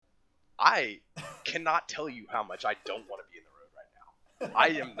I cannot tell you how much I don't want to be in the road right now.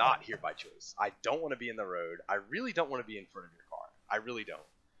 I am not here by choice. I don't want to be in the road. I really don't want to be in front of your car. I really don't.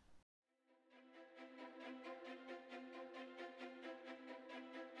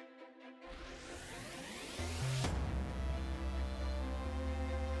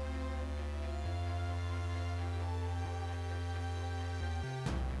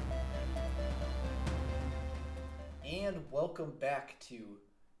 And welcome back to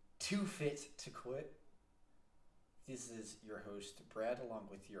Too Fit to Quit. This is your host, Brad, along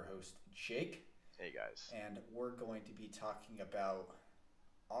with your host, Jake. Hey, guys. And we're going to be talking about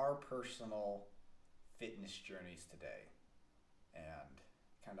our personal fitness journeys today. And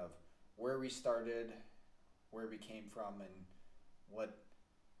kind of where we started, where we came from, and what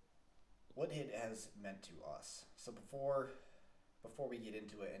it has meant to us. So before we get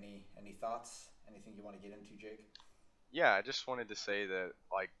into it, any thoughts? Anything you want to get into, Jake? Yeah, I just wanted to say that,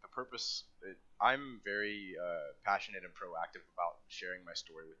 like, I'm very passionate and proactive about sharing my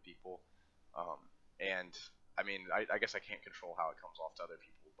story with people. And, I mean, I guess I can't control how it comes off to other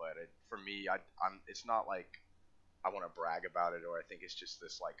people, but for me, it's not like I want to brag about it or I think it's just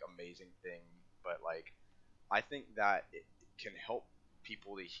this, like, amazing thing, but, like, I think that it can help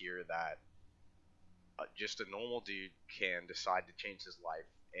people to hear that just a normal dude can decide to change his life,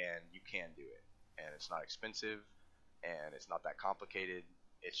 and you can do it. And it's not expensive, and it's not that complicated.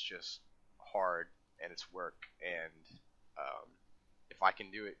 It's just hard, and it's work. And um, if I can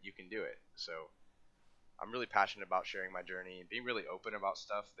do it, you can do it. So I'm really passionate about sharing my journey and being really open about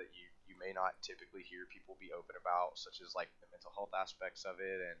stuff that you may not typically hear people be open about, such as like the mental health aspects of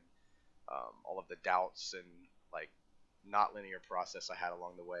it and all of the doubts and like not linear process I had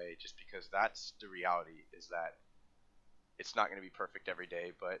along the way, just because that's the reality is that it's not going to be perfect every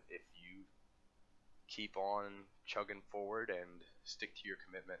day, but if you keep on chugging forward and stick to your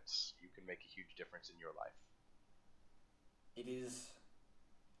commitments, you can make a huge difference in your life. It is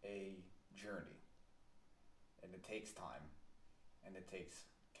a journey, and it takes time, and it takes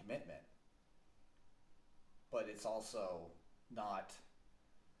commitment, but it's also not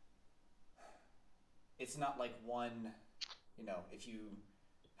it's not like one, if you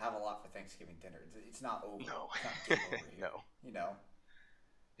have a lot for Thanksgiving dinner, it's not over. No. It's not game over here. No. You know.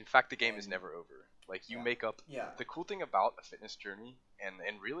 In fact, the game is And never over. Like you yeah, make up yeah, the cool thing about a fitness journey and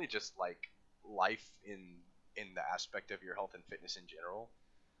really just like life in the aspect of your health and fitness in general.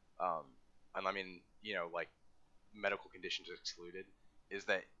 Um, and I mean, like medical conditions excluded, is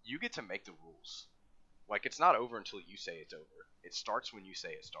that you get to make the rules. Like it's not over until you say it's over. It starts when you say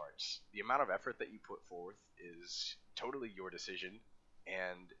it starts. The amount of effort that you put forth is totally your decision,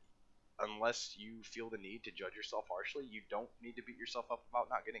 and unless you feel the need to judge yourself harshly, you don't need to beat yourself up about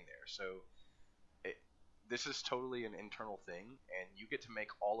not getting there. So it, this is totally an internal thing, and you get to make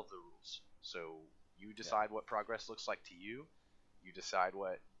all of the rules. So you yeah, decide what progress looks like to you. You decide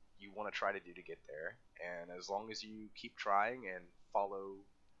what you want to try to do to get there, and as long as you keep trying and follow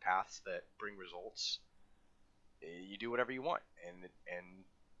paths that bring results, you do whatever you want and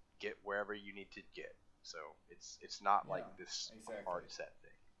get wherever you need to get. So it's not like yeah, this exactly. hard set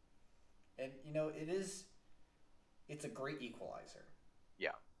thing. And it's a great equalizer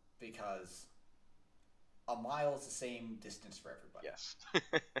Yeah. because a mile is the same distance for everybody. Yes.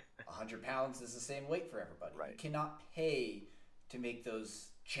 100 pounds is the same weight for everybody. You Right. cannot pay to make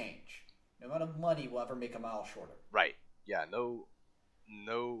those change. No amount of money will ever make a mile shorter. Right. Yeah. No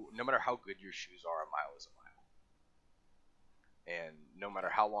matter how good your shoes are, a mile is a mile. And no matter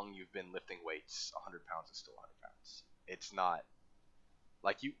how long you've been lifting weights, 100 pounds is still 100 pounds. It's not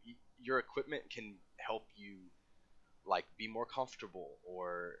like your equipment can help you like be more comfortable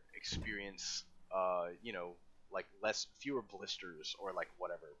or experience like fewer blisters or like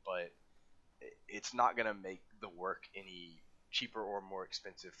whatever, but it's not going to make the work any cheaper or more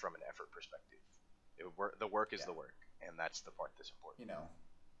expensive from an effort perspective. The work is Yeah. the work, and that's the part that's important. You know,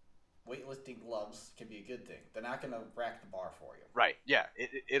 weightlifting gloves can be a good thing. They're not going to rack the bar for you. Right. Yeah.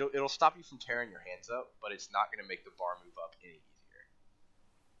 It'll stop you from tearing your hands up, but it's not going to make the bar move up any easier.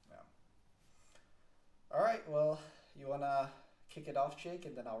 Yeah. All right. Well, you want to kick it off, Jake,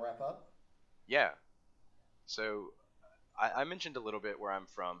 and then I'll wrap up? Yeah. So I mentioned a little bit where I'm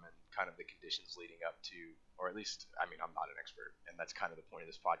from and kind of the conditions leading up to, or at least, I mean, I'm not an expert, and that's kind of the point of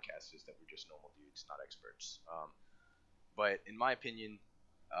this podcast is that we're just normal dudes, not experts. But in my opinion,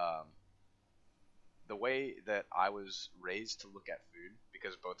 um, the way that I was raised to look at food,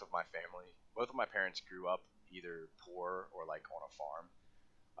 because both of my parents grew up either poor or like on a farm,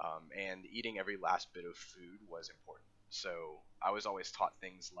 and eating every last bit of food was important. So I was always taught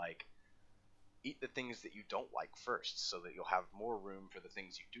things like eat the things that you don't like first so that you'll have more room for the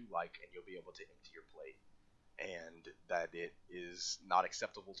things you do like and you'll be able to empty your plate, and that it is not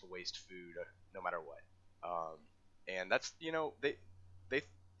acceptable to waste food no matter what. And that's, they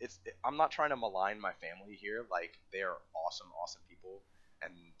I'm not trying to malign my family here. Like, they are awesome, awesome people,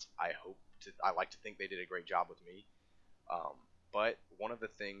 and I like to think they did a great job with me. Um, but one of the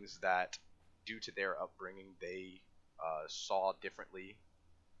things that, due to their upbringing, they saw differently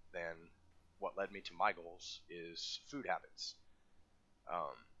than what led me to my goals is food habits.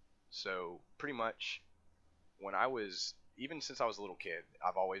 Um, so pretty much, when I was even since I was a little kid,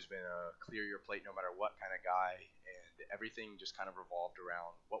 I've always been a clear your plate no matter what kind of guy, and everything just kind of revolved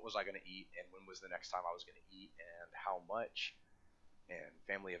around what was I going to eat and when was the next time I was going to eat and how much. And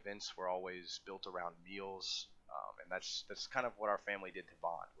family events were always built around meals, and that's kind of what our family did to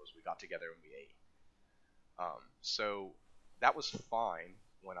bond, was we got together and we ate. So that was fine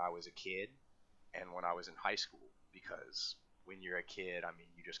when I was a kid and when I was in high school, because when you're a kid, I mean,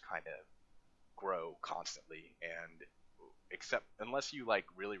 you just kind of grow constantly, and except unless you like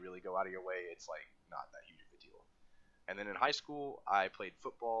really really go out of your way, it's like not that huge of a deal. And then in high school, I played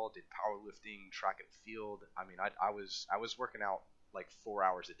football, did powerlifting, track and field. I mean, I was working out like 4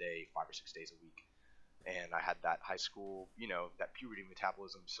 hours a day, 5 or 6 days a week, and I had that high school, that puberty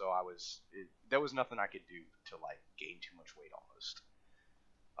metabolism. So there was nothing I could do to like gain too much weight almost.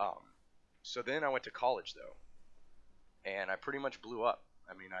 Um, so then I went to college though, and I pretty much blew up.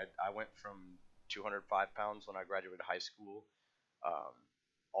 I mean, I went from 205 pounds when I graduated high school, um,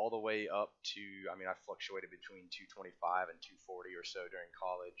 all the way up to, I mean, I fluctuated between 225 and 240 or so during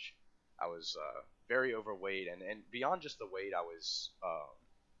college. I was very overweight, and beyond just the weight, I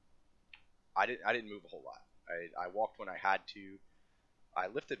didn't move a whole lot. I walked when I had to. I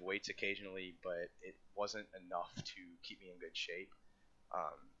lifted weights occasionally, but it wasn't enough to keep me in good shape.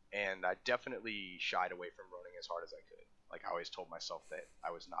 Um, and I definitely shied away from running as hard as I could. Like, I always told myself that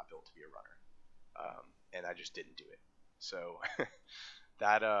I was not built to be a runner, and I just didn't do it. So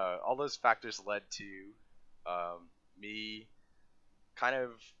that all those factors led to me kind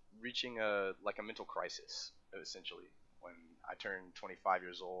of reaching a mental crisis essentially. When I turned 25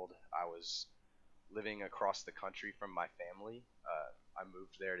 years old, I was living across the country from my family. I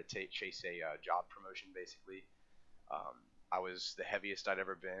moved there to chase a job promotion basically. um, I was the heaviest I'd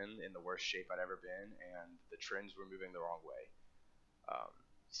ever been, in the worst shape I'd ever been, and the trends were moving the wrong way. Um,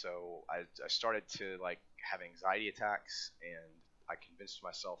 so I started to like have anxiety attacks, and I convinced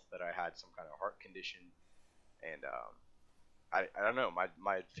myself that I had some kind of heart condition, and I don't know,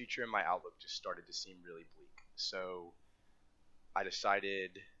 my future and my outlook just started to seem really bleak. So I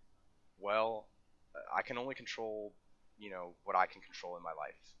decided, well, I can only control, what I can control in my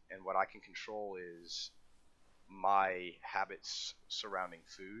life, and what I can control is my habits surrounding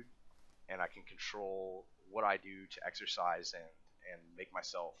food, and I can control what I do to exercise and make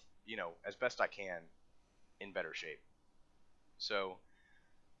myself, as best I can, in better shape. So,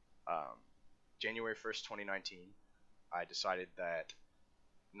 um, January 1st, 2019, I decided that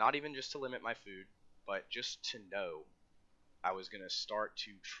not even just to limit my food, but just to know, I was going to start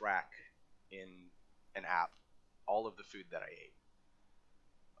to track in an app all of the food that I ate.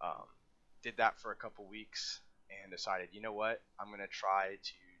 Um, did that for a couple weeks and decided, you know what, I'm going to try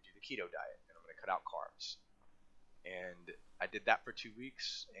to do the keto diet and I'm going to cut out carbs. And I did that for 2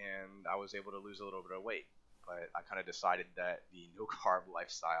 weeks and I was able to lose a little bit of weight. But I kind of decided that the no carb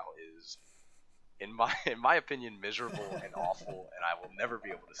lifestyle is, in my opinion, miserable and awful, and I will never be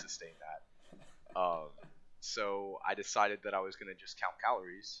able to sustain that. So I decided that I was going to just count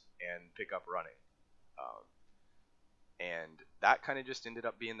calories and pick up running. Um, and that kind of just ended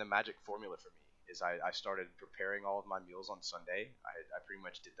up being the magic formula for me. Is I started preparing all of my meals on Sunday. I pretty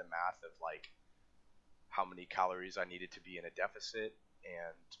much did the math of like how many calories I needed to be in a deficit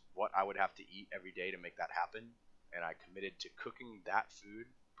and what I would have to eat every day to make that happen. And I committed to cooking that food,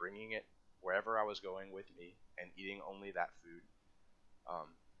 bringing it wherever I was going with me, and eating only that food.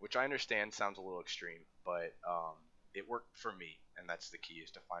 Which I understand sounds a little extreme, but it worked for me, and that's the key,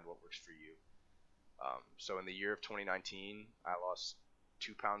 is to find what works for you. So in the year of 2019, I lost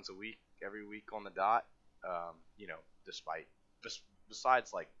 2 pounds a week, every week on the dot. Despite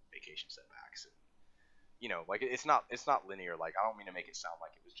besides like vacation setbacks, and like it's not linear. Like, I don't mean to make it sound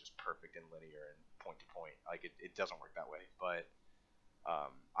like it was just perfect and linear and point to point. Like, it doesn't work that way. But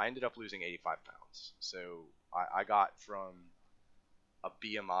I ended up losing 85 pounds. So I got from a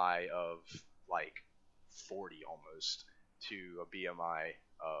BMI of like 40 almost to a BMI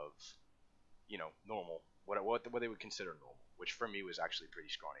of, normal, what they would consider normal, which for me was actually pretty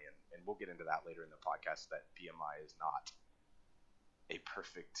scrawny, and we'll get into that later in the podcast, that BMI is not a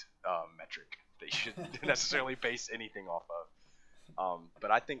perfect metric that you should necessarily base anything off of.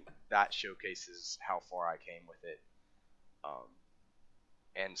 But I think that showcases how far I came with it. Um,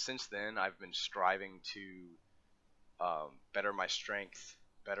 and since then, I've been striving to better my strength,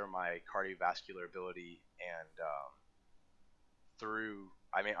 better my cardiovascular ability, and through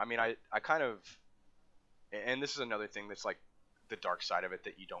I kind of, and this is another thing that's like the dark side of it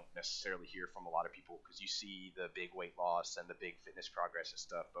that you don't necessarily hear from a lot of people because you see the big weight loss and the big fitness progress and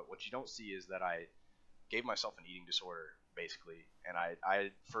stuff, but what you don't see is that I gave myself an eating disorder basically, and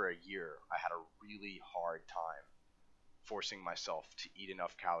I for a year I had a really hard time forcing myself to eat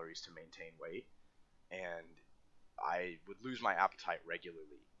enough calories to maintain weight, and I would lose my appetite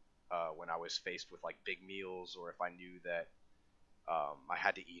regularly when I was faced with like big meals, or if I knew that I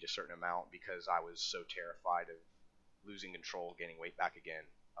had to eat a certain amount because I was so terrified of losing control, gaining weight back again.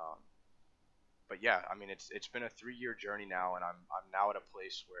 Um, but yeah, I mean it's been a 3 year journey now, and I'm now at a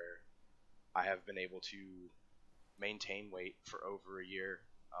place where I have been able to maintain weight for over a year,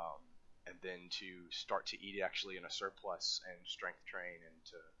 and then to start to eat actually in a surplus and strength train and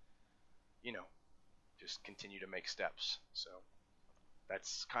to you know just continue to make steps. So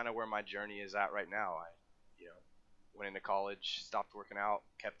that's kind of where my journey is at right now. I you know went into college, stopped working out,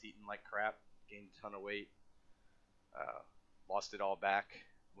 kept eating like crap, gained a ton of weight, uh, lost it all back,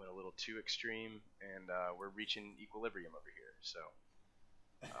 went a little too extreme, and we're reaching equilibrium over here. So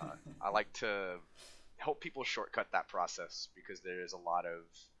I like to help people shortcut that process because there is a lot of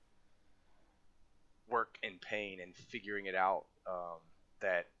work and pain and figuring it out,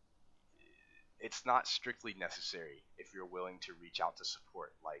 that it's not strictly necessary if you're willing to reach out to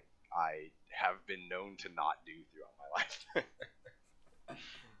support like I have been known to not do throughout my life.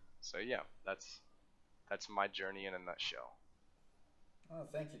 So yeah, that's my journey in a nutshell. Oh,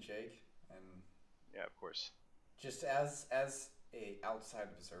 thank you, Jake. And Yeah, of course. just as a outside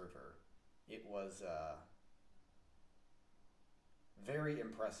observer, it was very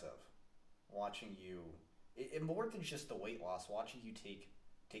impressive watching you. It more than just the weight loss, watching you take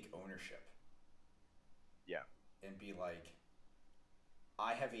ownership Yeah, and be like,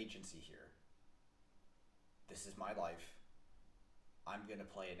 I have agency here. This is my life. I'm gonna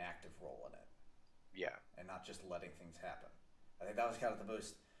play an active role in it, yeah, and not just letting things happen. I think that was kind of the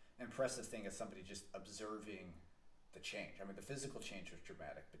most impressive thing as somebody just observing the change. I mean, the physical change was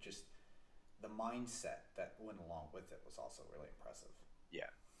dramatic, but just the mindset that went along with it was also really impressive. yeah.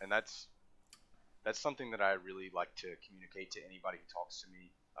 And that's something that I really like to communicate to anybody who talks to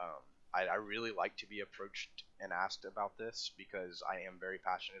me. I really like to be approached and asked about this because I am very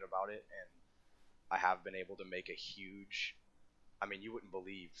passionate about it, and I have been able to make a huge. I mean, you wouldn't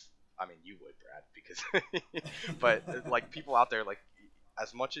believe. I mean, you would, Brad, because, but like people out there, like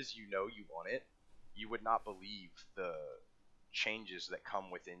as much as you know you want it, you would not believe the changes that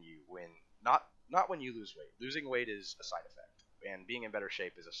come within you when not when you lose weight. Losing weight is a side effect, and being in better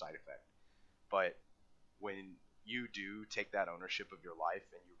shape is a side effect. But when you do take that ownership of your life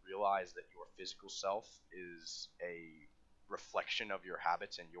and you realize that your physical self is a reflection of your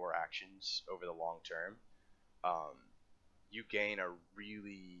habits and your actions over the long term, um, you gain a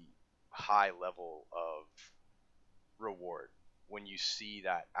really high level of reward when you see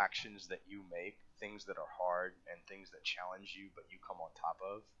that actions that you make, things that are hard and things that challenge you, but you come on top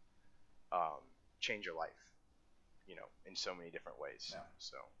of, um, change your life, in so many different ways. Yeah.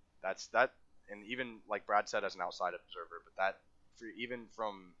 So that's that, and even like Brad said, as an outside observer, but that even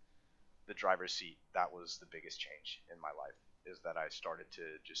from the driver's seat, that was the biggest change in my life is that I started to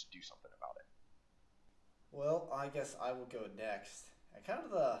just do something about it. Well, I guess I will go next. And kind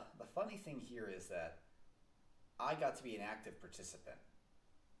of the funny thing here is that I got to be an active participant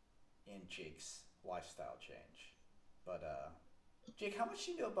in Jake's lifestyle change. But Jake, how much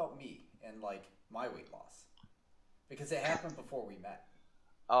do you know about me and like my weight loss? Because it happened before we met.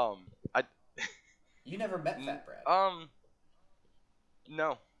 I You never met Fat Brad. um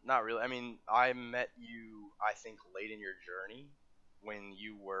no, not really. I mean, I met you I think late in your journey when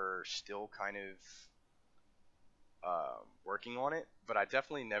you were still kind of working on it, but I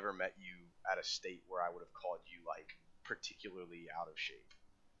definitely never met you at a state where I would have called you like particularly out of shape.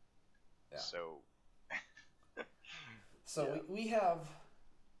 Yeah. So So yeah, we have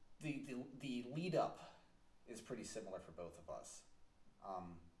the lead up is pretty similar for both of us.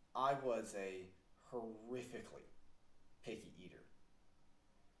 Um, I was a horrifically picky eater,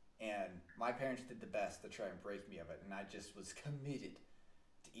 and my parents did the best to try and break me of it, and I just was committed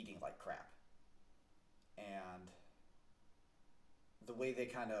to eating like crap. And the way they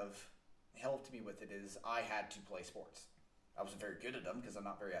kind of helped me with it is I had to play sports. I wasn't very good at them because I'm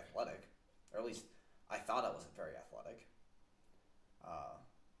not very athletic, or at least I thought I wasn't very athletic. Uh,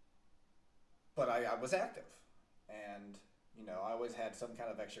 but I was active, and I always had some kind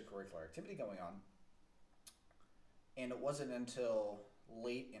of extracurricular activity going on. And it wasn't until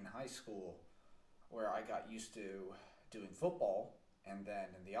late in high school where I got used to doing football, and then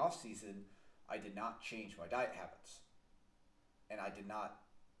in the off season, I did not change my diet habits, and I did not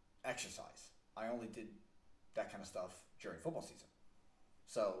exercise. I only did that kind of stuff during football season.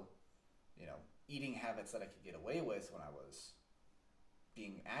 So, you know, eating habits that I could get away with when I was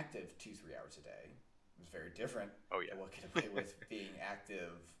being active 2-3 hours a day was very different Oh yeah. than what I get away with being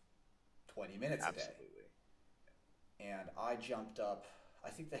active 20 minutes a day. Absolutely. And I jumped up. I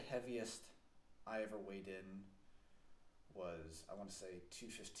think the heaviest I ever weighed in was, I want to say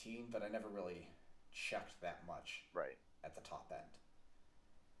 215, but I never really checked that much Right. at the top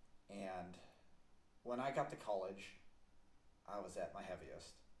end. And when I got to college, I was at my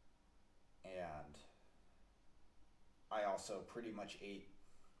heaviest. And I also pretty much ate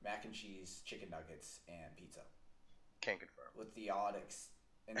mac and cheese, chicken nuggets, and pizza, Can confirm. with the odd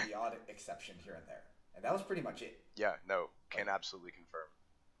exception here and there. And that was pretty much it. Yeah, no, can Like, absolutely confirm.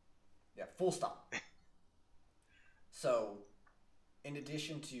 yeah, full stop. So, in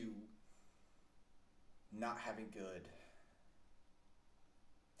addition to not having good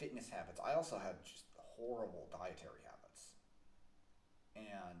fitness habits, I also had just horrible dietary habits.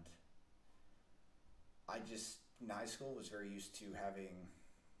 And I just, in high school, was very used to having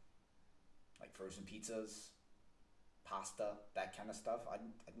like frozen pizzas, pasta, that kind of stuff. I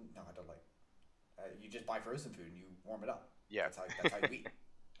didn't know how to you just buy frozen food and you warm it up. Yeah, That's how you eat,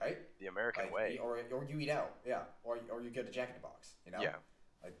 right? the American Like, way. or you eat out, yeah, or you go to Jack in the Box, Yeah,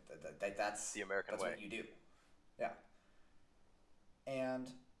 like that's the American that's way. what you do, yeah.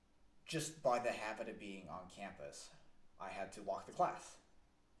 And just by the habit of being on campus, I had to walk to class,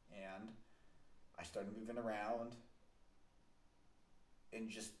 and I started moving around, and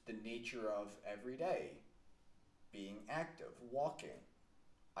just the nature of every day being active, walking,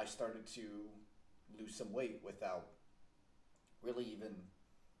 I started to lose some weight without really even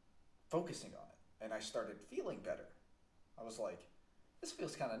focusing on it. And I started feeling better. I was like, this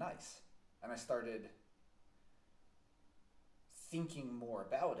feels kind of nice. And I started thinking more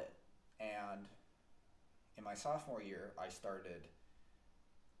about it. And in my sophomore year, I started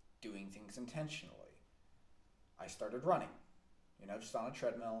doing things intentionally. I started running, just on a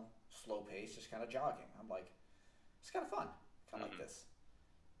treadmill, slow pace, just kind of jogging. I'm like, it's kind of fun. Kind of like this.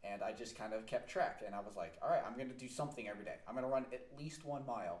 And I just kind of kept track. And I was like, all right, I'm going to do something every day. I'm going to run at least 1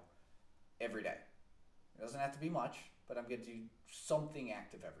 mile every day. It doesn't have to be much, but I'm going to do something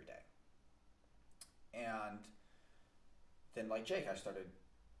active every day. And then, like Jake, I started,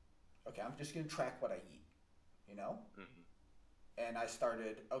 okay, I'm just going to track what I eat, And I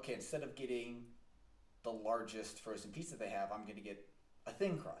started, okay, instead of getting the largest frozen pizza they have, I'm going to get a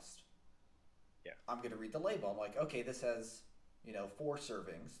thin crust. Yeah. I'm going to read the label. I'm like, okay, this has, 4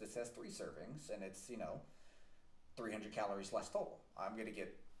 servings. This has 3 servings, and it's, 300 calories less total.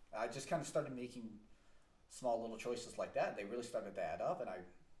 I just kind of started making small little choices like that. They really started to add up, and I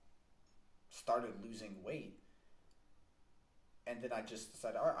started losing weight. And then I just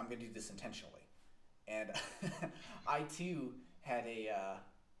decided, all right, I'm going to do this intentionally. And I, too, had a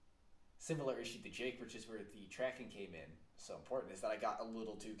similar issue to Jake, which is where the tracking came in so important, is that I got a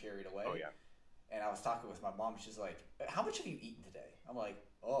little too carried away. Oh, yeah. And I was talking with my mom. She's like, how much have you eaten today? I'm like,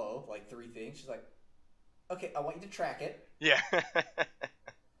 like 3 things. She's like, okay, I want you to track it. Yeah.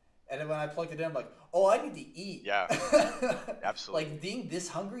 And then when I plugged it in, I'm like, oh, I need to eat. Yeah. Absolutely. Like, being this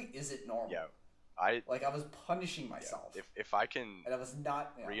hungry isn't normal. Yeah. I was punishing myself. Yeah. If I can and I was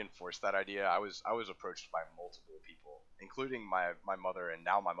not reinforce that idea, I was approached by multiple people, including my mother and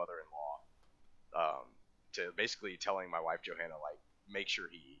now my mother-in-law, to basically telling my wife Johanna, like, make sure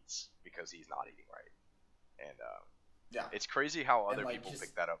he eats because he's not eating right. And yeah, it's crazy how other like, people just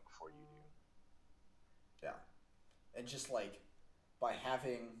pick that up before you do. Yeah, and just like by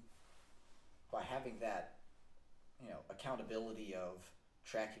having that accountability of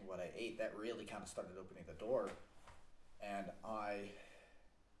tracking what I ate, that really kind of started opening the door, and I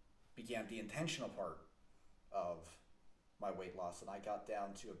began the intentional part of my weight loss, and I got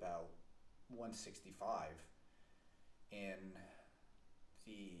down to about 165 in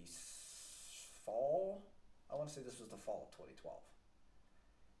the fall. I want to say this was the fall of 2012,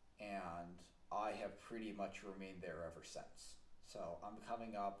 and I have pretty much remained there ever since. So I'm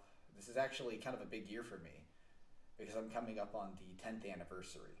coming up. This is actually kind of a big year for me because I'm coming up on the 10th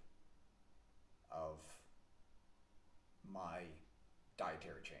anniversary of my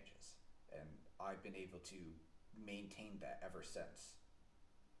dietary changes, and I've been able to maintain that ever since.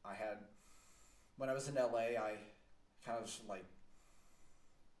 When I was in LA, I kind of like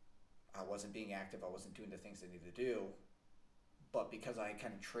I wasn't being active. I wasn't doing the things I needed to do. But because I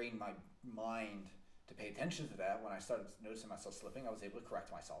kind of trained my mind to pay attention to that, when I started noticing myself slipping, I was able to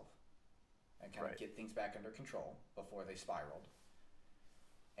correct myself and kind of Right. get things back under control before they spiraled.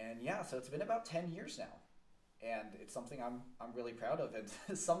 And yeah, so it's been about 10 years now. And it's something I'm really proud of.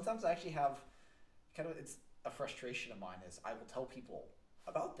 And sometimes I actually have kind of, it's a frustration of mine is I will tell people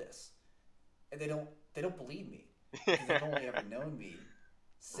about this and they don't believe me because they've only ever known me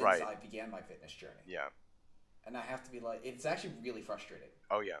since Right. I began my fitness journey. Yeah. And I have to be like, it's actually really frustrating.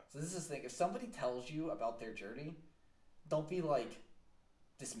 Oh yeah. So this is the thing. If somebody tells you about their journey, don't be like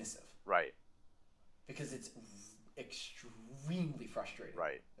dismissive Right. because it's extremely frustrating.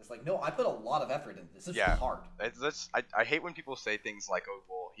 Right. It's like, no, I put a lot of effort into this. This is Yeah. hard. I hate when people say things like, oh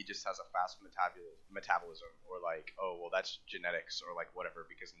well, he just has a fast metabolism, or like, oh well, that's genetics, or like whatever.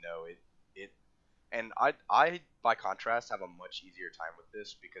 Because no, it and I by contrast have a much easier time with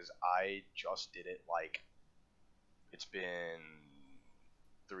this because I just did it like it's been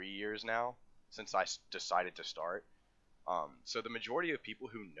 3 years now since decided to start. So the majority of people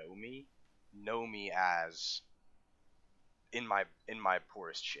who know me as in my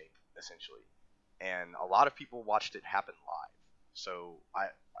poorest shape, essentially, and a lot of people watched it happen live. So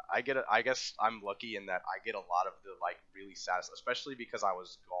I guess I'm lucky in that I get a lot of the like really satisfying, especially because I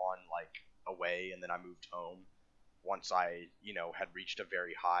was gone like away and then I moved home once I had reached a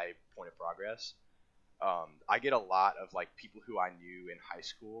very high point of progress. I get a lot of like people who I knew in high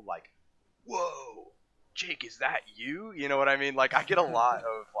school, like, "Whoa, Jake, is that you?" You know what I mean? Like, I get a lot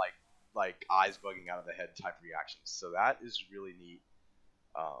of like eyes bugging out of the head type reactions. So that is really neat.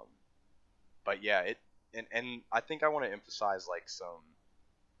 Um, but yeah, and I think I want to emphasize like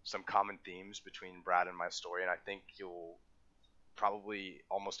some common themes between Brad and my story, and I think you'll probably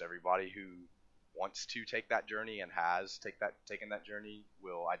almost everybody who wants to take that journey and has taken that journey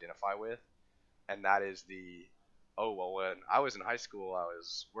will identify with, and that is the, oh well, when I was in high school I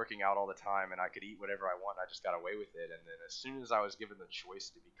was working out all the time and I could eat whatever I want, I just got away with it, and then as soon as I was given the choice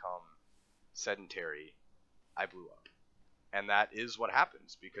to become sedentary, I blew up. And that is what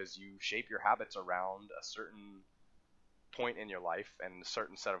happens because you shape your habits around a certain point in your life and a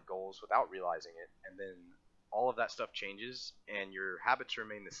certain set of goals without realizing it, and then all of that stuff changes and your habits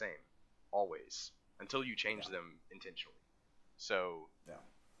remain the same always until you change Yeah. them intentionally. So Yeah.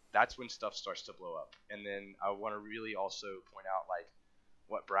 that's when stuff starts to blow up. And then I want to really also point out like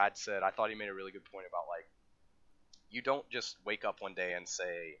what Brad said. I thought he made a really good point about like you don't just wake up one day and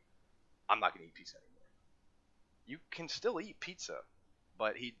say I'm not going to eat pizza anymore. You can still eat pizza,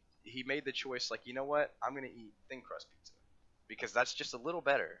 but he made the choice like, you know what, I'm going to eat thin crust pizza because that's just a little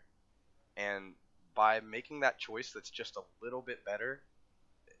better. And by making that choice that's just a little bit better,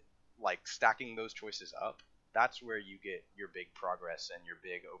 like stacking those choices up, that's where you get your big progress and your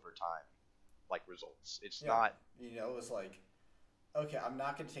big over time like results. It's Yeah. not. It was like, okay, I'm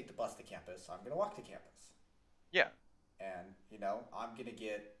not going to take the bus to campus. I'm going to walk to campus. Yeah. And,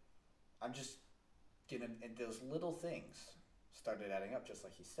 I'm just going to, and those little things started adding up, just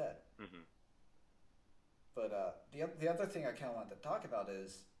like he said. Hmm. But the other thing I kind of wanted to talk about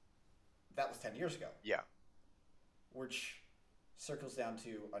is that was 10 years ago, Yeah. which circles down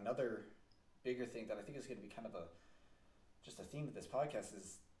to another bigger thing that I think is going to be kind of just a theme of this podcast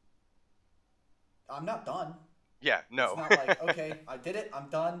is I'm not done. Yeah. It's No. not like, okay, I did it, I'm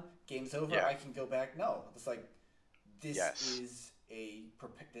done, game's over, Yeah. I can go back. No, it's like this Yes. is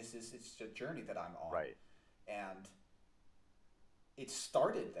it's a journey that I'm on, Right. and it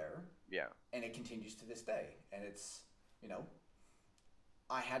started there, Yeah. and it continues to this day, and it's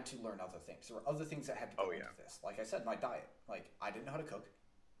I had to learn other things. There were other things that had to go Oh into yeah. this. Like I said, my diet. Like I didn't know how to cook.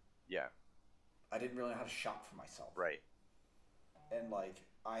 Yeah. I didn't really know how to shop for myself, Right. and like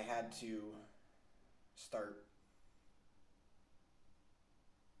I had to start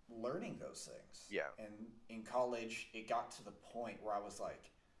learning those things. Yeah. And in college, it got to the point where I was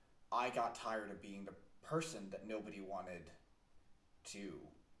like, I got tired of being the person that nobody wanted to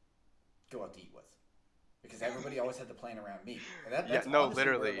go out to eat with. Because everybody always had to plan around me. And Yeah. that's No. honestly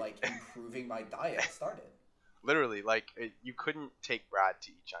where Literally. like improving my diet started. Literally. Like you couldn't take Brad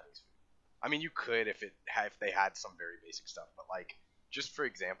to eat Chinese food. I mean, you could if they had some very basic stuff, but like just for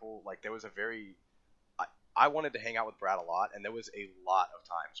example, like there was a very I wanted to hang out with Brad a lot, and there was a lot of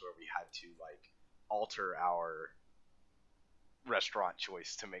times where we had to like alter our restaurant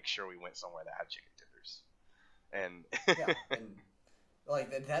choice to make sure we went somewhere that had chicken tenders. Yeah. And And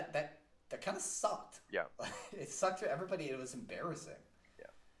like that kind of sucked. yeah, It sucked for everybody. It was embarrassing. yeah,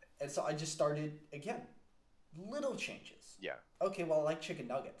 And so I just started again, little changes. yeah, Okay, well, I like chicken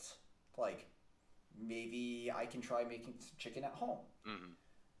nuggets. Like, maybe I can try making some chicken at home. mm-hmm.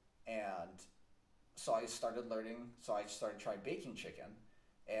 And so I started learning. So I started trying baking chicken,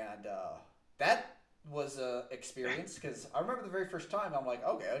 and that was a experience because I remember the very first time I'm like,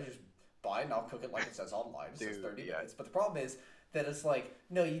 okay, I'll just buy it and I'll cook it like it says online. It says Dude, 30 yeah. minutes. But the problem is that it's like,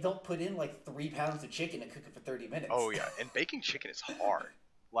 no, you don't put in like 3 pounds of chicken and cook it for 30 minutes. Oh yeah, and baking chicken is hard.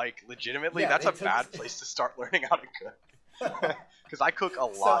 Like legitimately, Yeah, that's a it took. bad place to start learning how to cook. Because I cook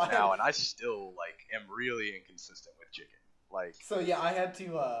a So lot I now, had, and I still like am really inconsistent with chicken. Like, so yeah, I had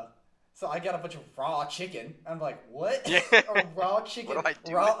to. So I got a bunch of raw chicken. I'm like, what? yeah, A raw what chicken, do I do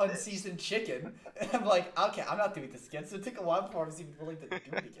with raw this? unseasoned chicken. And I'm like, okay, I'm not doing this again. So it took a while before I was even willing to do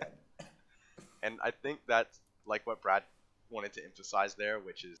it again. And I think that's like what Brad wanted to emphasize there,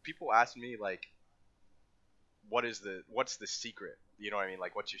 which is people ask me like, what's the secret? You know what I mean?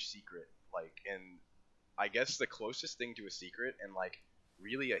 Like, what's your secret? Like, and I guess the closest thing to a secret and like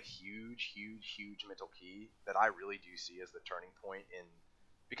really a huge mental key that I really do see as the turning point in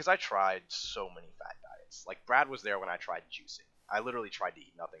because I tried so many fat diets. Like Brad was there when I tried juicing. I literally tried to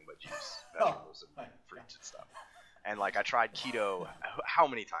eat nothing but juice, Oh vegetables and my god. fruits and stuff. And like I tried keto. How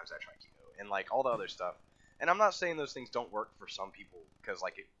many times I tried keto and like all the other stuff. And I'm not saying those things don't work for some people because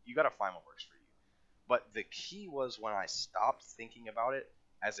like you got to find what works for you. But the key was when I stopped thinking about it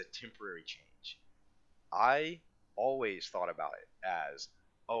as a temporary change. I always thought about it as,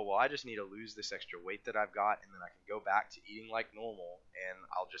 oh, well, I just need to lose this extra weight that I've got, and then I can go back to eating like normal, and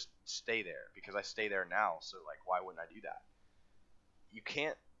I'll just stay there because I stay there now. So, like, why wouldn't I do that? You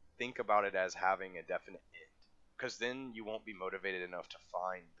can't think about it as having a definite end because then you won't be motivated enough to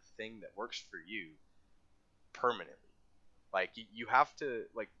find the thing that works for you permanently. Like, you have to,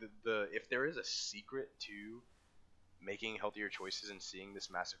 like, if there is a secret to making healthier choices and seeing this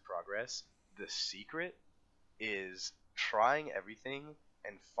massive progress, the secret is trying everything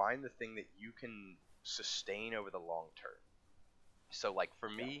and find the thing that you can sustain over the long term. So like for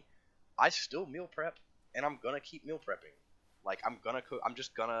Yeah. me, I still meal prep and I'm gonna keep meal prepping. Like I'm gonna cook I'm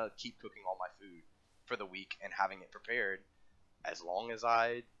just gonna keep cooking all my food for the week and having it prepared as long as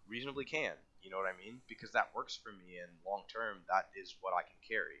I reasonably can. You know what I mean? Because that works for me and long term that is what I can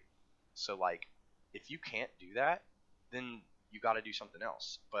carry. So like if you can't do that, then you got to do something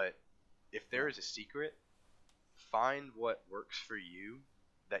else. But if Yeah. there is a secret, find what works for you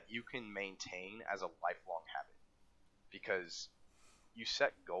that you can maintain as a lifelong habit because you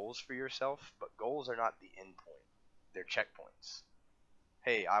set goals for yourself, but goals are not the end point. They're checkpoints.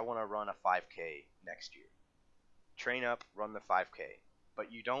 Hey, I want to run a 5K next year. Train up, run the 5K.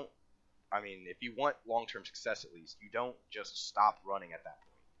 But you don't, I mean, if you want long term success at least, you don't just stop running at that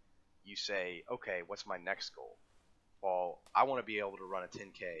point. You say, okay, what's my next goal? Well, I want to be able to run a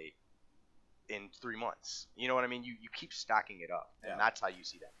 10K in 3 months. You know what I mean? You keep stacking it up, and Yeah. that's how you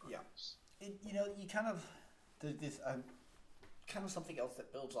see that Yeah. progress. You kind of there's this kind of something else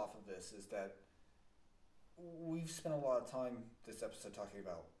that builds off of this is that we've spent a lot of time this episode talking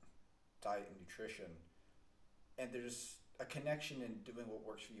about diet and nutrition, and there's a connection in doing what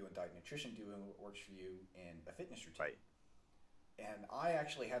works for you in diet and nutrition, doing what works for you in a fitness routine. Right, And I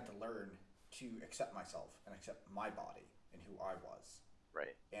actually had to learn to accept myself and accept my body and who I was.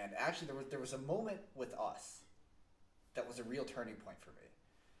 right, And actually, there was a moment with us that was a real turning point for me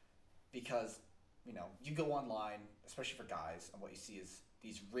because you go online, especially for guys, and what you see is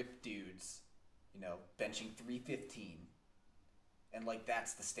these ripped dudes, benching 315, and like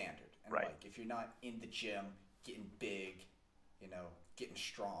that's the standard. And right. like if you're not in the gym, getting big, getting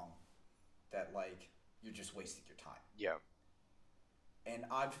strong, that like you're just wasting your time. Yeah, And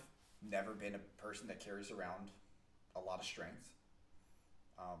I've never been a person that carries around a lot of strength.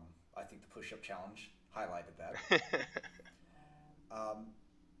 I think the push-up challenge highlighted that. Um,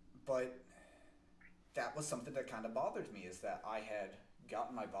 but that was something that kind of bothered me is that I had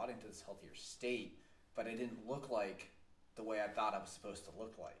gotten my body into this healthier state, but I didn't look like the way I thought I was supposed to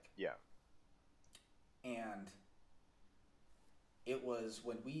look like. yeah, And it was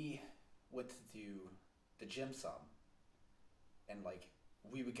when we went to do the gym some and like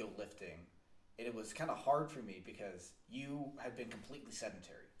we would go lifting and it was kind of hard for me because you had been completely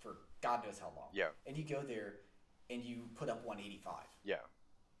sedentary for God knows how long. yeah, And you go there and you put up 185 yeah,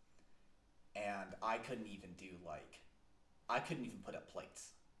 and I couldn't even put up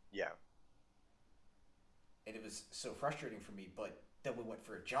plates. yeah. And it was so frustrating for me, but then we went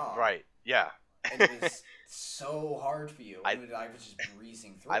for a jog Right, yeah. and it was so hard for you I and I was just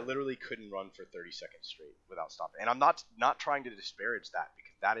breezing through. I literally couldn't run for 30 seconds straight without stopping. And I'm not trying to disparage that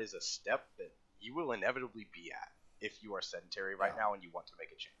because that is a step that you will inevitably be at if you are sedentary right Yeah. now and you want to make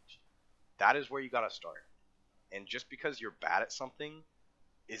a change. That is where you got to start. And just because you're bad at something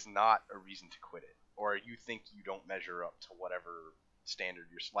is not a reason to quit it or you think you don't measure up to whatever standard.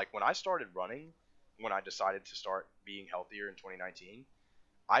 You're like when I started running, when I decided to start being healthier in 2019,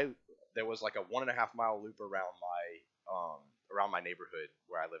 I there was like a 1.5 mile loop around my neighborhood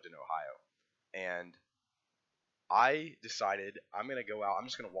where I lived in Ohio, and I decided I'm gonna go out. I'm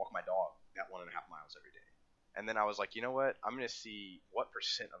just gonna walk my dog that 1.5 miles every day. And then I was like, you know what? I'm gonna see what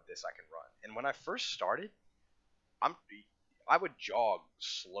percent of this I can run. And when I first started, I'm I would jog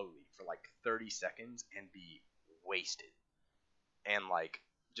slowly for like 30 seconds and be wasted, and like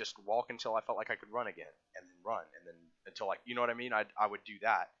just walk until I felt like I could run again, and then run, and then until like you know what I mean. I would do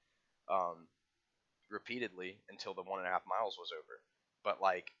that um, repeatedly until the 1.5 miles was over. But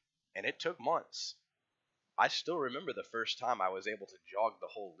like, and it took months. I still remember the first time I was able to jog the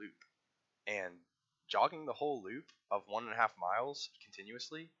whole loop, and jogging the whole loop of 1.5 miles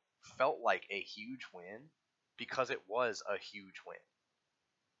continuously felt like a huge win because it was a huge win.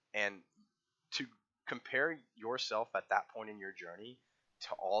 And to compare yourself at that point in your journey to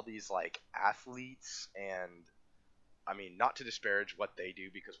all these like athletes, and I mean, not to disparage what they do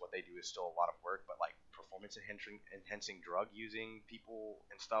because what they do is still a lot of work, but like performance enhancing drug using people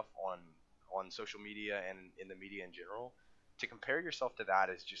and stuff on social media and in the media in general, to compare yourself to that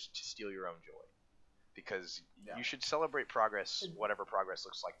is just to steal your own joy, because Yeah. you should celebrate progress, whatever progress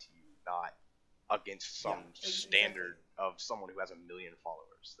looks like to you, not against Yeah. some Exactly. standard of someone who has 1 million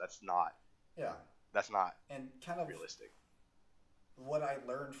followers. Yeah. That's not And kind of realistic. what I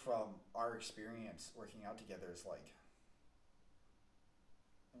learned from our experience working out together is like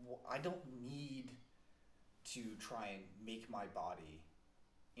I don't need to try and make my body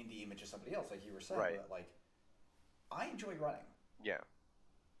in the image of somebody else, like you were saying. Right. But like I enjoy running, Yeah,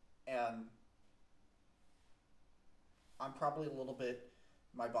 and I'm probably a little bit.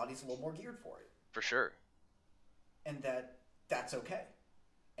 My body's a little more geared for it, for sure. and that's okay.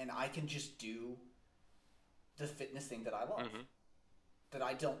 And I can just do the fitness thing that I love. Hmm. That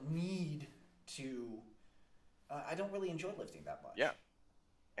I don't need to. I don't really enjoy lifting that Yeah, much.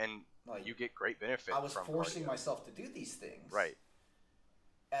 and Like you get great benefit I was from forcing cardio. myself to do these things Right.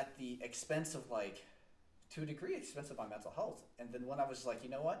 at the expense of like, to a degree, expense of my mental health. And then when I was like, you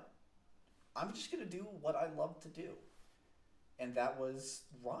know what, I'm just gonna do what I love to do, and that was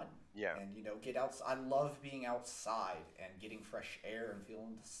run. Yeah. And get out. I love being outside and getting fresh air and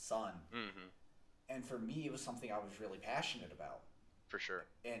feeling the sun. Hmm. And for me, it was something I was really passionate about. For sure.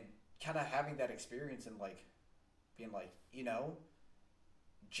 And kind of having that experience and like being like,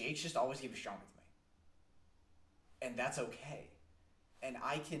 Jake's just always gonna be stronger than me, and that's okay. And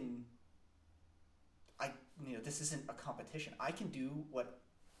I this isn't a competition. I can do what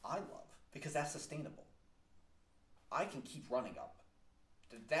I love because that's sustainable. I can keep running up.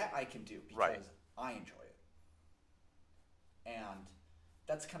 That I can do Right. because I enjoy it. And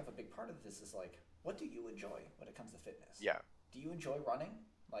that's kind of a big part of this is like, what do you enjoy when it comes to fitness? Yeah. Do you enjoy running?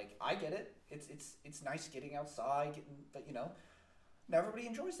 Like I get it. It's nice getting outside, but not everybody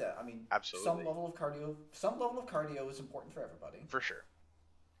enjoys that. I mean, Absolutely. some level of cardio is important for everybody. For sure.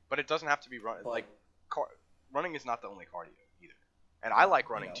 But it doesn't have to be run But like running is not the only cardio either. And I yeah, like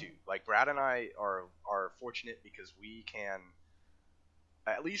running too. Like Brad and I are fortunate because we can,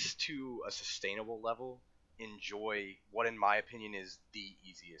 at least to a sustainable level, enjoy what in my opinion is the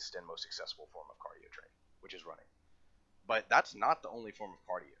easiest and most accessible form of cardio training, which is running. But that's not the only form of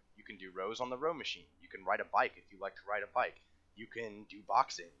cardio. You can do rows on the row machine. You can ride a bike if you like to ride a bike. You can do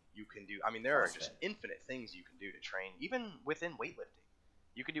boxing. You can do, I mean, there are just CrossFit. infinite things you can do to train, even within weightlifting.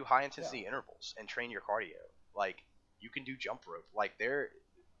 You can do high Yeah. intensity intervals and train your cardio. Like, you can do jump rope. Like,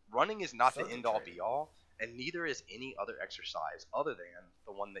 running is not the Circuit end all training. be all, and neither is any other exercise other than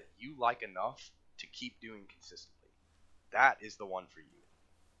the one that you like enough to keep doing consistently. That is the one for you.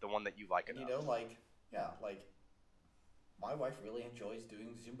 The one that you like And enough. like yeah, like my wife really enjoys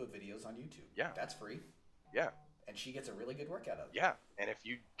doing Zumba videos on YouTube. Yeah. That's free, Yeah. and she gets a really good workout out of it. Yeah, and if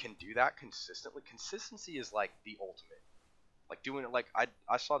you can do that consistently, consistency is like the ultimate. Like doing it, like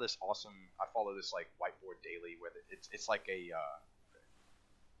I saw this awesome. I follow this like whiteboard daily where it's like a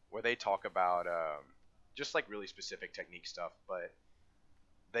where they talk about just like really specific technique stuff, but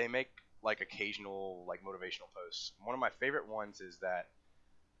they make like occasional like motivational posts. One of my favorite ones is that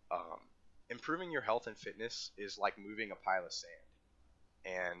um, improving your health and fitness is like moving a pile of sand.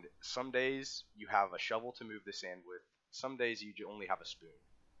 And some days you have a shovel to move the sand with. Some days you only have a spoon.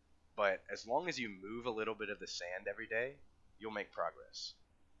 But as long as you move a little bit of the sand every day, you'll make progress.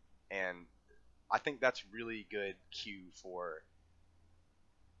 And I think that's really good cue for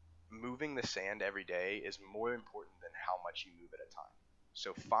moving the sand every day is more important than how much you move at a time.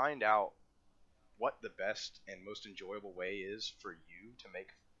 So find out what the best and most enjoyable way is for you to make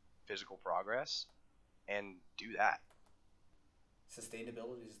physical progress and do that.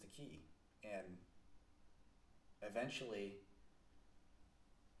 sustainability is the key. And eventually,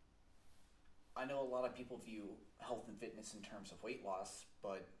 I know a lot of people view health and fitness in terms of weight loss,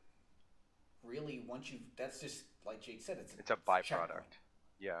 but really, once you that's just like Jake said, It's a it's a checkpoint. byproduct.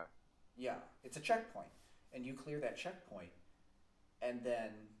 Yeah. Yeah, it's a checkpoint, and you clear that checkpoint, and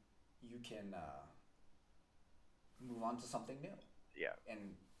then you can move on to something new. Yeah.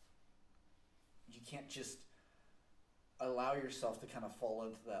 And you can't just allow yourself to kind of fall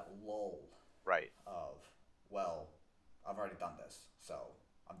into that lull Right. of, well, I've already done this, so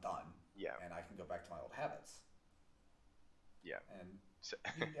I'm done, Yeah. and I can go back to my old habits. Yeah. And So,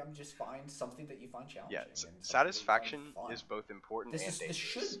 just find something that you find challenging yeah. and something that you find Satisfaction fun. is both important and This dangerous.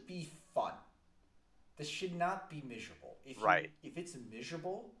 should be fun. This should not be miserable. Right. If it's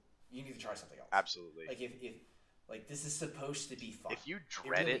miserable, you need to try something else. Absolutely. Like if like this is supposed to be fun. If you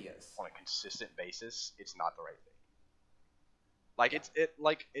dread really it is. on a consistent basis, it's not the right thing. Like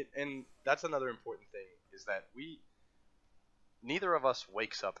Yeah. and that's another important thing is that neither of us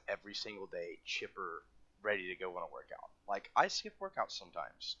wakes up every single day chipper, ready to go on a workout. Like I skip workouts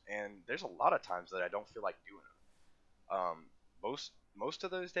sometimes, and there's a lot of times that I don't feel like doing them. Most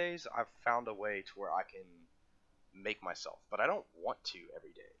of those days, I've found a way to where I can make myself, but I don't want to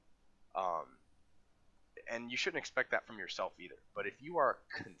every day. Um, and you shouldn't expect that from yourself either. But if you are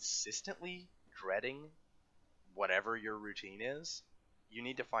consistently dreading whatever your routine is, you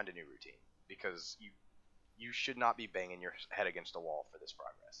need to find a new routine because you should not be banging your head against a wall for this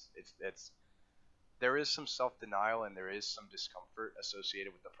progress. It's there is some self-denial and there is some discomfort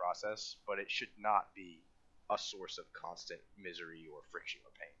associated with the process, but it should not be a source of constant misery or friction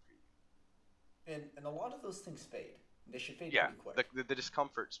or pain for you. And a lot of those things fade. They should fade Yeah, pretty quick. the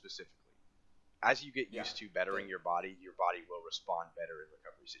discomfort specifically. As you get Yeah. used to bettering your body will respond better in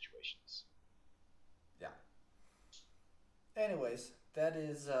recovery situations. Yeah. Anyways, that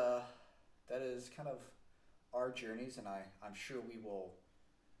is kind of our journeys, and I'm sure we will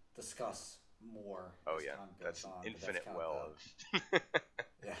discuss more Oh as yeah, time that's goes on. an But that's infinite kind well of of the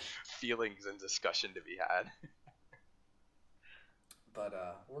yeah. feelings and discussion to be had. But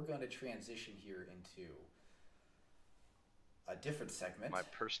we're going to transition here into a different segment. My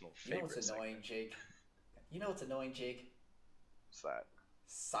personal You know favorite what's annoying, segment. Jake? You know what's annoying, Jake? What's that?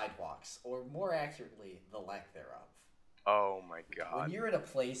 Sidewalks, or more accurately, the lack thereof. Oh my When god. you're in a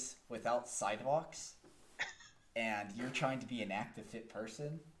place without sidewalks and you're trying to be an active fit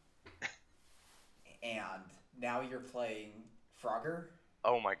person, and now you're playing Frogger,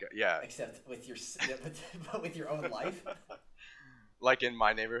 Oh my god. Yeah. except with your but with your own life. Like in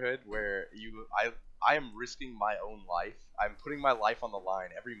my neighborhood where I am risking my own life. I'm putting my life on the line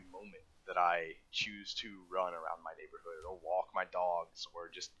every moment that I choose to run around my neighborhood or walk my dogs or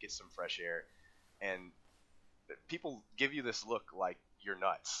just get some fresh air. And people give you this look like you're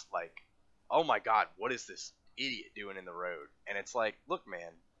nuts. Like, "Oh my god, what is this idiot doing in the road?" And it's like, "Look,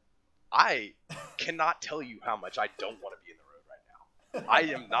 man, I cannot tell you how much I don't want to be in the road right now. I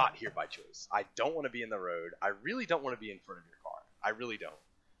am not here by choice. I don't want to be in the road. I really don't want to be in front of your car. I really don't.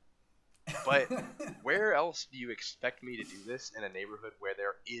 But where else do you expect me to do this in a neighborhood where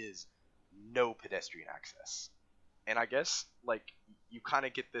there is no pedestrian access?" And I guess like you kind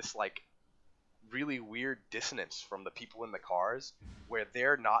of get this like really weird dissonance from the people in the cars where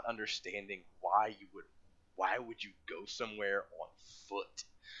they're not understanding why would you go somewhere on foot?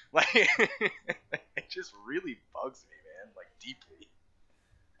 Like it just really bugs me, man, like deeply.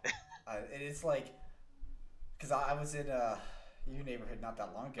 It's like because I was in your neighborhood not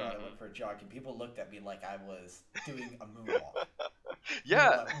that long ago, and I went for a jog, and people looked at me like I was doing a moonwalk. They were Yeah,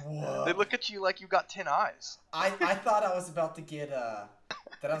 like, they "Whoa!" look at you like you got 10 eyes. I thought I was about to get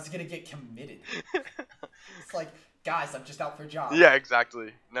that I was gonna get committed. It's like, guys, I'm just out for a jog. Yeah,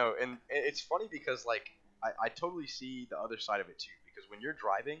 exactly. No, and it's funny because like I totally see the other side of it too. Because when you're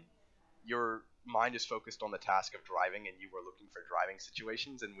driving, your mind is focused on the task of driving, and you are looking for driving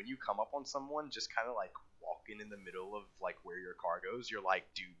situations. And when you come up on someone just kind of like walking in the middle of like where your car goes, you're like,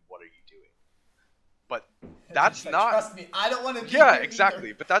 dude, what are you doing? But that's Like, not. trust me, I don't want to be Yeah, here exactly.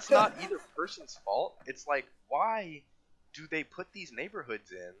 either. But that's not either person's fault. It's like, why do they put these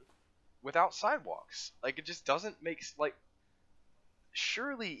neighborhoods in without sidewalks? Like, it just doesn't make like.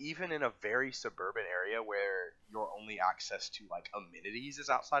 Surely, even in a very suburban area where your only access to like amenities is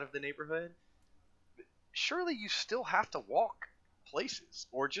outside of the neighborhood, surely you still have to walk places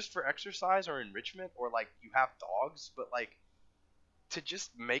or just for exercise or enrichment or like you have dogs, but like to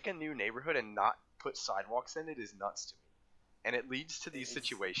just make a new neighborhood and not put sidewalks in it is nuts to me. And it leads to these It's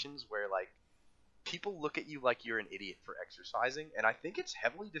situations where like people look at you like you're an idiot for exercising, and I think it's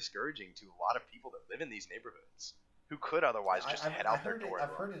heavily discouraging to a lot of people that live in these neighborhoods who could otherwise I, just I've head I out their heard it. door and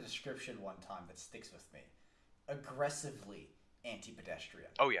I've run. heard a description one time that sticks with me: aggressively anti-pedestrian.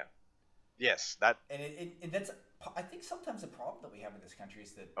 Oh yeah, yes, that. And that's, I think, sometimes the problem that we have in this country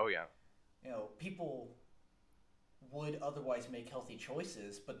is that, Oh yeah, people would otherwise make healthy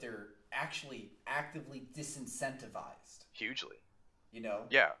choices, but they're actually actively disincentivized. hugely. You know,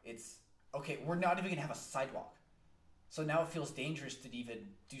 Yeah, it's okay. We're not even gonna have a sidewalk, so now it feels dangerous to even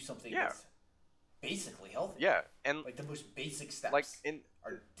do something yeah, that's basically healthy. yeah, and Like the most basic like steps in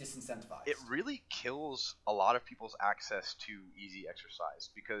are it disincentivized. really kills a lot of people's access to easy exercise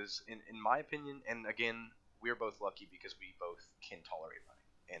because in my opinion, and again, we're both lucky because we both can tolerate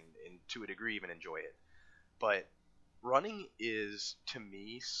running and to a degree even enjoy it. But running is to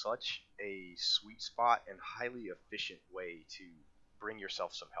me such a sweet spot and highly efficient way to bring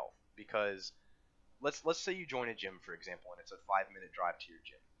yourself some health because let's say you join a gym, for example, and it's a 5 minute drive to your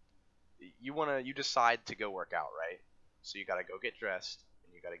gym. You decide to go work out, right? So you got to go get dressed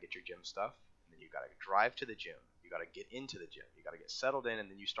and you got to get your gym stuff and then you got to drive to the gym. You got to get into the gym. You got to get settled in and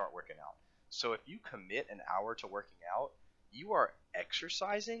then you start working out. So if you commit an hour to working out, you are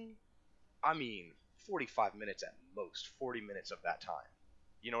exercising, I mean, 45 minutes at most, 40 minutes of that time.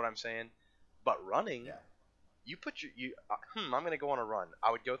 You know what I'm saying? But running, Yeah, you put your you I'm gonna go on a run.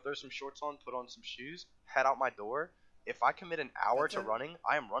 I would go throw some shorts on, put on some shoes, head out my door. If I commit an hour that's to it. running,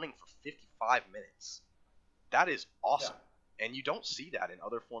 I am running for 55 minutes. That is Yeah, awesome. And you don't see that in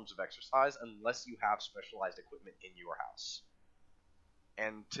other forms of exercise unless you have specialized equipment in your house.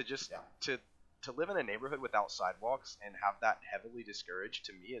 And to just yeah, to live in a neighborhood without sidewalks and have that heavily discouraged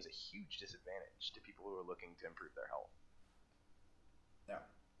to me is a huge disadvantage to people who are looking to improve their health. yeah.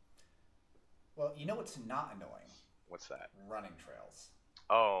 Well, you know what's not annoying? What's that? Running trails.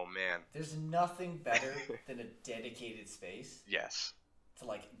 Oh man. There's nothing better than a dedicated space Yes. to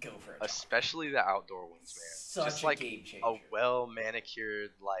like go for a jog. Especially the outdoor ones, man. Just Such a like game a changer. well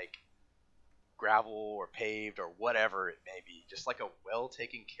manicured like gravel or paved or whatever it may be. Just like a well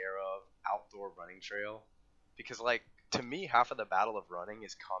taken care of outdoor running trail. Because like to me half of the battle of running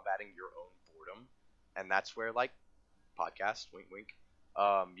is combating your own boredom. And that's where like podcasts, wink wink,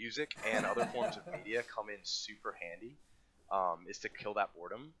 music and other forms of media come in super handy. Is to kill that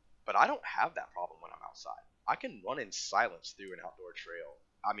boredom. But I don't have that problem when I'm outside. I can run in silence through an outdoor trail.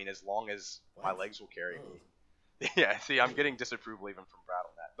 I mean, as long as my What? legs will carry Ugh. me. Yeah, see, I'm Ugh. getting disapproval even from Brad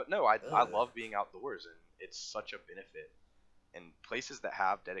on that. But no, I Ugh. love being outdoors, and it's such a benefit. And places that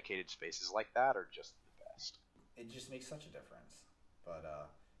have dedicated spaces like that are just the best. It just makes such a difference. But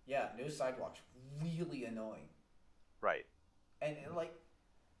yeah, no sidewalks. Really annoying. Right, And like,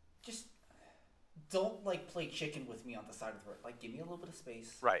 just don't like play chicken with me on the side of the road. Like, give me a little bit of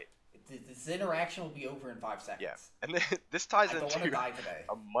space. right. This interaction will be over in 5 seconds. Yeah. And then, this ties I don't want to into die today.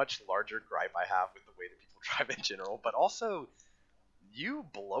 a much larger gripe I have with the way that people drive in general, but also you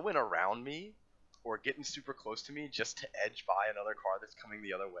blowing around me or getting super close to me just to edge by another car that's coming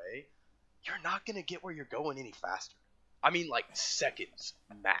the other way, you're not going to get where you're going any faster. I mean, like seconds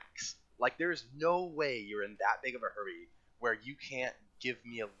max. Like, there's no way you're in that big of a hurry where you can't give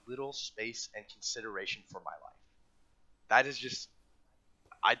me a little space and consideration for my life. That is just,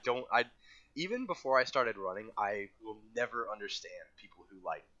 I don't, I, even before I started running, I will never understand people who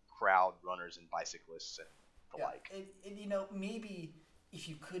like crowd runners and bicyclists and the Yeah, like. maybe if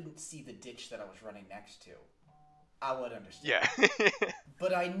you couldn't see the ditch that I was running next to, I would understand. Yeah.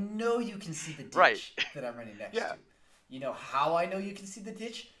 But I know you can see the Right. ditch that I'm running next Yeah. to. You know how I know you can see the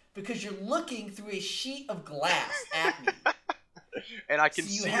ditch? Because you're looking through a sheet of glass at me. And I can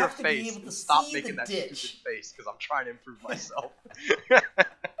So you see your have to be face. able to Stop see making the that ditch. stupid face because I'm trying to improve myself.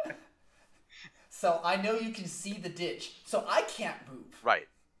 So I know you can see the ditch. So I can't move. Right.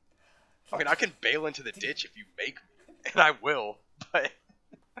 I mean, I can bail into the ditch if you make me, and I will. But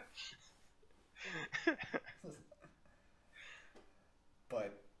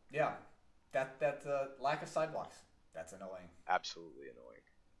But yeah, that lack of sidewalks. That's annoying. absolutely annoying.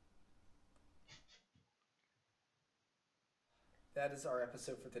 That is our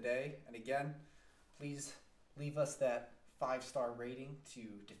episode for today. And again, please leave us that 5-star rating to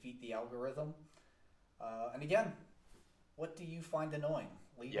defeat the algorithm. And again, what do you find annoying?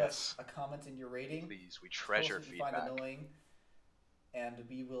 Leave us Yes. a comment in your rating. Please, we Tell us treasure what you find feedback. annoying, and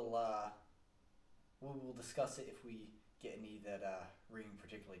we will discuss it if we get any that ring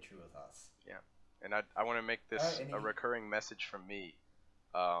particularly true with us. Yeah. And I want to make All right, this any a recurring message from me.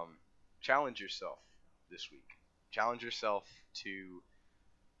 Challenge yourself this week. Challenge yourself to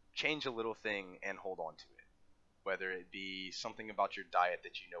change a little thing and hold on to it. Whether it be something about your diet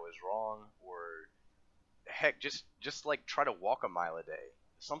that you know is wrong, or heck, just like try to walk a mile a day.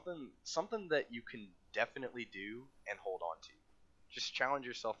 Something that you can definitely do and hold on to. Just challenge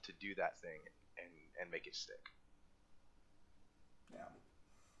yourself to do that thing and make it stick. Yeah,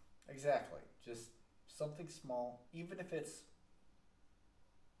 exactly. Just something small, even if it's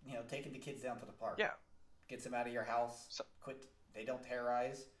taking the kids down to the park, Yeah. gets them out of your house. So, Quit. They don't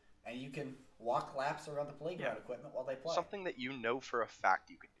terrorize, and you can walk laps around the yeah. playground equipment while they play. Something that you know for a fact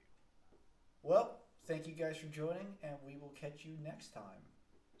you can do. Well, thank you guys for joining, and we will catch you next time.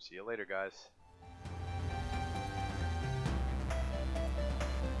 See you later, guys.